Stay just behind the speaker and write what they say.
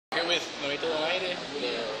with Nonito, Donaire,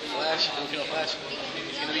 the Flash, Filipino Flash.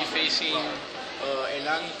 He's going to be facing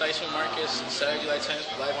Hernán Márquez Saturday, July 10th,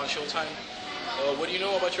 live on Showtime. What do you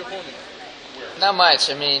know about your opponent? Not much.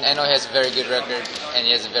 I mean, I know he has a very good record and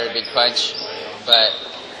he has a very big punch, but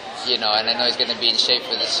you know, and I know he's going to be in shape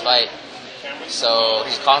for this fight. So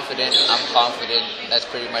he's confident. I'm confident. That's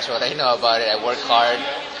pretty much what I know about it. I work hard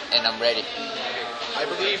and I'm ready. I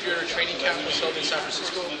believe your training camp was held in San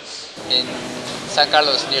Francisco. In San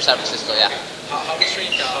Carlos, near San Francisco, yeah. How was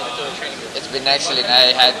training camp? How did the training go? It's been excellent.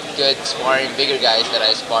 I had good sparring, bigger guys that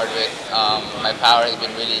I sparred with. My power has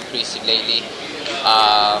been really increasing lately.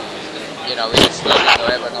 You know, we just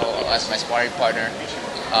as my sparring partner.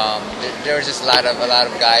 There was just a lot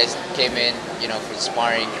of guys came in, you know, for the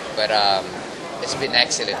sparring, but it's been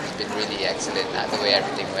excellent. It's been really excellent the way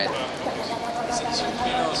everything went. Since you've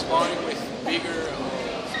been sparring with bigger,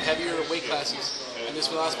 heavier weight classes, and this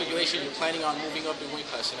was a lot of speculation, you're planning on moving up in weight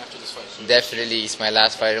class after this fight? Definitely, it's my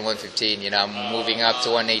last fight at 115. You know, I'm moving up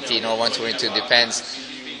to 118 or 122. Depends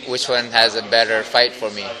which one has a better fight for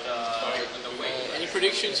me. Any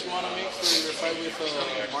predictions you want to make for your fight with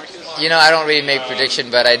Márquez? You know, I don't really make prediction,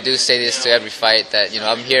 but I do say this to every fight that, you know,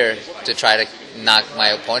 I'm here to try to knock my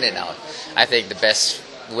opponent out. I think the best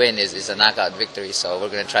win is a knockout victory, so we're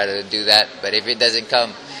going to try to do that. But if it doesn't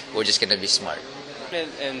come, we're just going to be smart.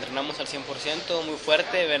 Entrenamos al 100%, muy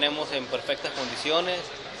fuerte, venimos en perfectas condiciones.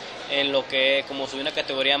 En lo que, como subí una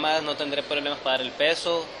categoría más, no tendré problemas para dar el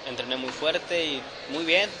peso. Entrené muy fuerte y muy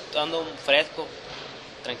bien, ando fresco,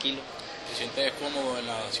 tranquilo. ¿Te sientes cómodo en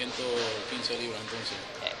las 115 libras entonces?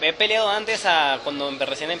 He peleado antes, cuando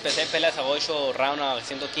recién empecé peleas a 8 rounds a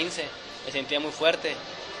 115, me sentía muy fuerte.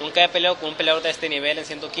 Nunca he peleado con un peleador de este nivel en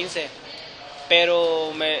 115,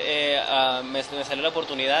 pero me salió la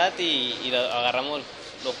oportunidad y agarramos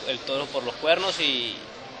el toro por los cuernos y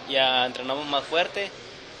ya entrenamos más fuerte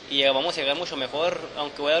y vamos a llegar mucho mejor,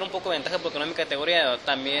 aunque voy a dar un poco de ventaja porque no es mi categoría,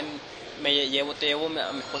 también te llevo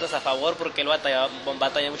a mis cosas a favor porque él batalla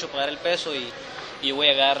mucho para dar el peso y yo voy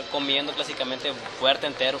a llegar comiendo clásicamente fuerte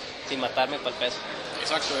entero, sin matarme para el peso.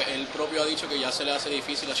 Exacto, él propio ha dicho que ya se le hace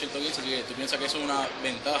difícil a 115, así que tú piensas que eso es una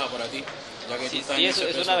ventaja para ti, ya que sí,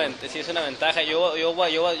 es una ventaja. Yo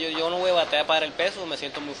no voy a batallar para el peso, me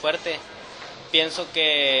siento muy fuerte. Pienso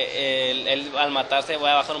que él al matarse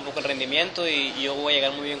va a bajar un poco el rendimiento y yo voy a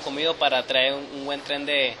llegar muy bien comido para traer un buen tren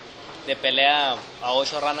de pelea a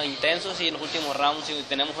 8 rounds intensos y en los últimos rounds, si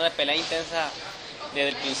tenemos una pelea intensa desde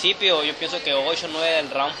el principio, yo pienso que 8 o 9 del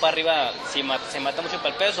round para arriba, si se mata mucho para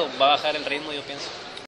el peso, va a bajar el ritmo, yo pienso.